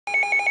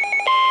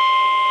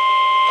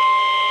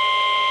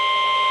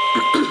The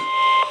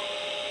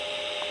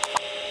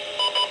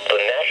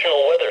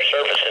National Weather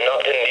Service in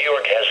Upton, New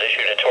York has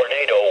issued a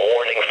tornado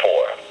warning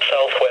for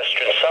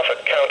southwestern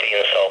Suffolk County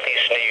in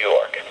southeast New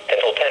York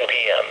until 10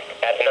 p.m.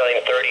 At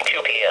 9:32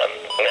 p.m.,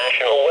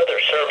 National Weather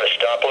Service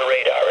Doppler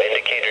radar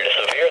indicated a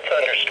severe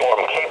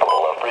thunderstorm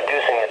capable of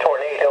producing a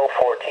tornado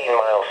 14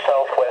 miles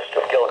southwest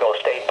of Gilgo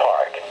State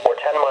Park or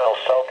 10 miles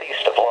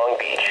southeast of Long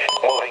Beach,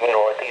 moving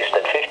northeast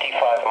at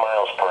 55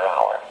 miles per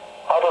hour.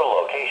 Other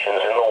locations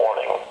in the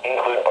warning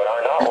include but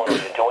are not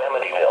limited to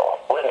Amityville,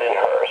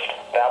 Lindenhurst,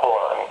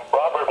 Babylon,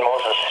 Robert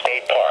Moses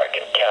State Park,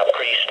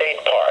 Capri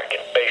State Park,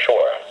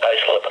 Bayshore,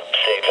 Islip,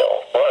 Sayville,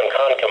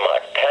 Ronkonkoma,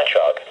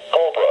 Patchogue,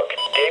 Holbrook,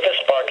 Davis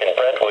Park, and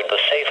Brentwood. The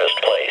safest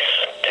place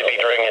to be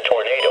during a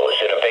tornado is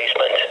in a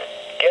basement.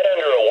 Get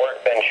under a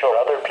workbench or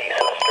other piece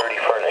of sturdy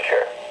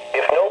furniture.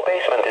 If no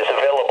basement is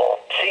available,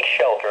 seek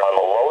shelter on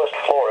the lowest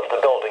floor of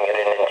the building in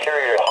an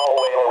interior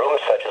hallway or room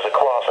such as a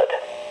closet.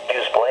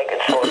 Use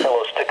blankets or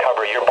pillows to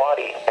cover your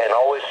body, and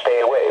always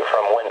stay away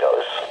from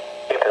windows.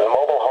 If in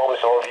mobile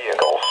homes or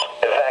vehicles,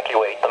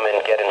 evacuate them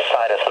and get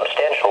inside a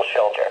substantial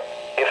shelter.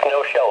 If no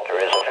shelter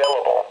is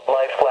available,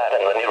 lie flat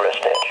in the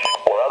nearest ditch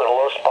or other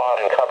low spot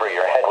and cover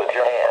your head with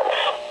your hands.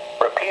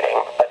 Repeating,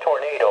 a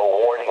tornado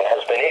warning has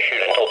been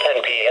issued until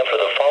 10 p.m.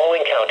 for the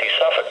following counties: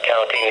 Suffolk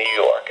County, New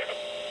York.